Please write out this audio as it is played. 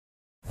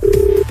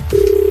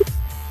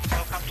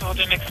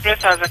Golden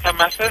Express, how's it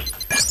come,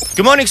 assist?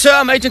 Good morning, sir.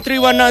 I'm Agent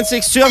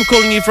 31962. I'm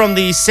calling you from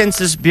the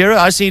Census Bureau.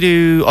 I just need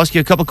to ask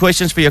you a couple of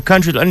questions for your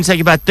country. It'll only take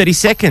about 30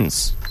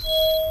 seconds.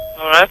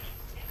 All right.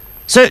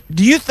 So,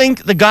 do you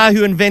think the guy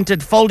who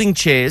invented folding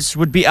chairs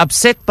would be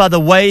upset by the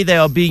way they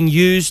are being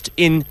used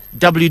in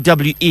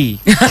WWE?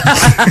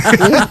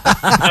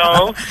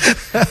 No.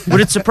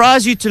 Would it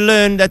surprise you to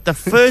learn that the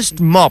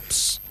first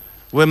mops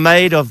were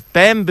made of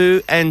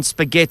bamboo and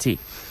spaghetti?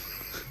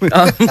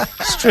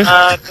 It's true.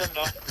 I don't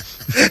know.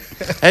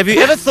 Have you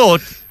ever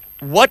thought,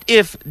 what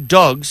if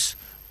dogs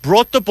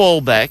brought the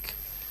ball back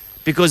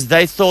because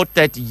they thought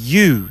that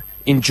you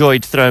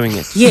enjoyed throwing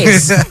it?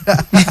 Yes. I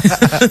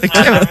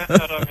never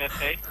thought of it,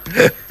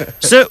 eh?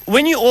 So,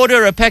 when you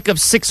order a pack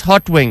of 6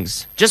 hot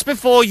wings, just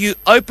before you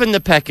open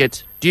the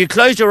packet, do you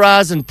close your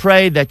eyes and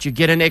pray that you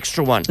get an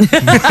extra one? I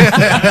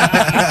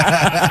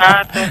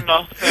don't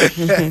know.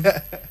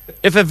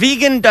 If a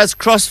vegan does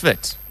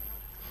CrossFit,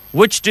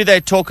 which do they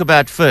talk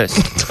about first?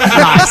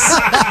 I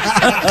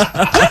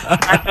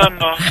don't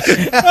know.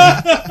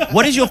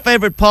 What is your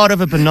favorite part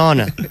of a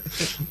banana?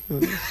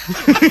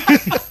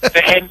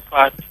 The end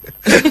part.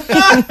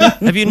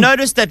 Have you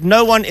noticed that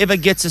no one ever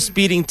gets a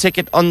speeding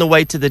ticket on the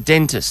way to the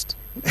dentist?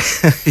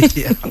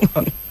 Yeah.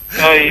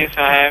 Oh, yes,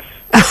 I have.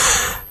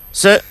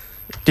 So,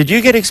 did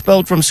you get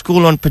expelled from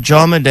school on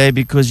pajama day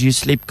because you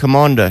sleep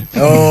commando?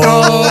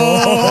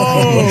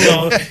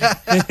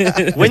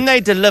 When they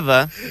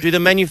deliver, do the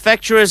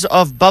manufacturers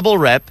of bubble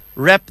wrap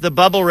the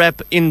bubble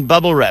wrap in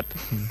bubble wrap?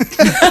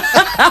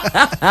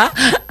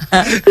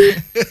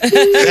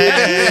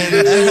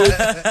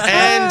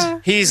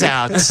 and he's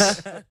out.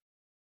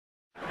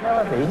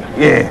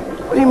 Yeah.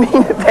 What do you mean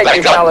the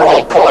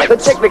technicality? The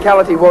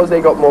technicality was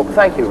they got more.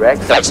 Thank you, Rex.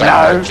 No. If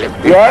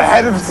I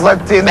had him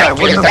slept in, I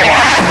wouldn't have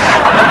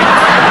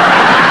won.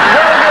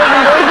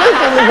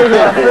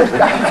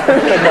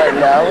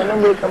 Now, and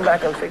then we'll come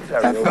back and fix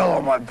everything. I fell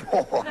on my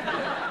paw.